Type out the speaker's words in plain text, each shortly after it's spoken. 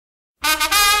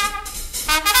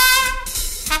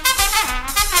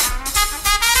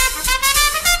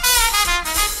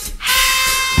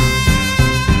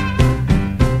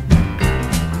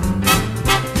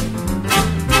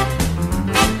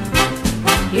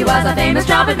He was a famous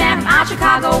trumpet man from out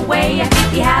Chicago way.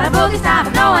 He had a boogie style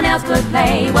that no one else could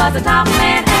play. He was a top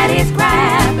man at his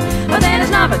craft. But then his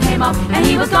number came up and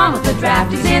he was gone with the draft.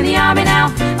 He's in the army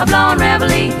now, a blowing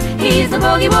reveille. He's the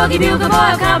boogie woogie bugle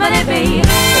boy of Company B.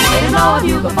 They made him blow a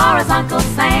bugle for his Uncle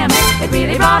Sam. It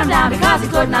really brought him down because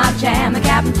he could not jam. The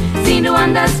captain seemed to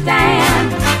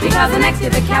understand, because the next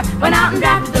year the cap went out and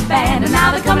drafted the band. And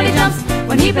now the company jumps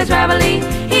when he plays reveille.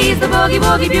 He's the boogie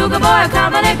woogie bugle boy of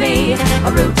Company B.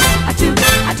 A root, a toot,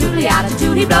 a tootly out a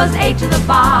toot. He blows an A to the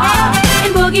bar.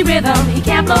 In boogie rhythm he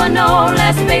can't blow a note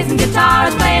unless the bass and guitar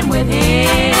is playing with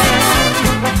him.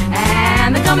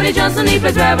 And the company jumps when he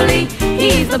plays reveille.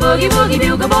 He's the boogie woogie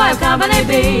bugle boy of Company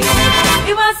B.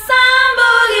 He was some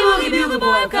boogie woogie bugle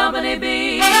boy of Company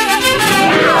B.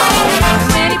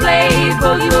 When he played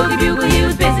boogie woogie bugle, he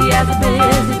was busy as a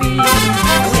busy bee.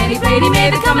 When he played, he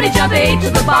made the company jump A to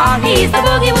the bar. He's the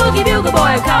boogie woogie bugle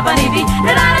boy of Company B.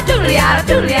 Da-da-da,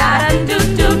 doodly-yada,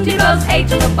 doot doot. He blows A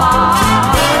to the bar.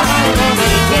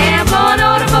 Can't blow an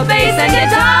order for bass and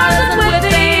guitars with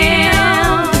him.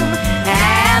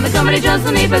 And the company jumps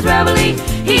when he plays reveille.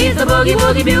 He's the boogie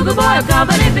woogie bugle boy of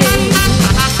Company B.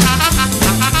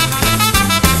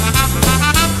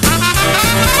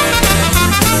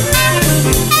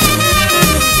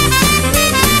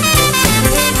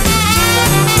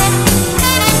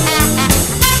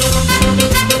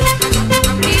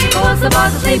 The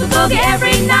boys will sleep with Boogie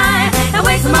every night and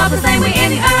wakes them up the same way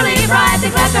in the early bright.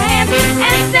 They clap their hands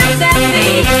and step that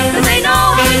feet, cause they know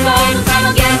how it goes when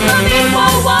someone gets to me.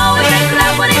 Whoa, whoa, he breaks it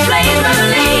up when he plays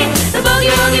reveille. The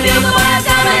boogie woogie bugle boy of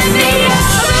Company B.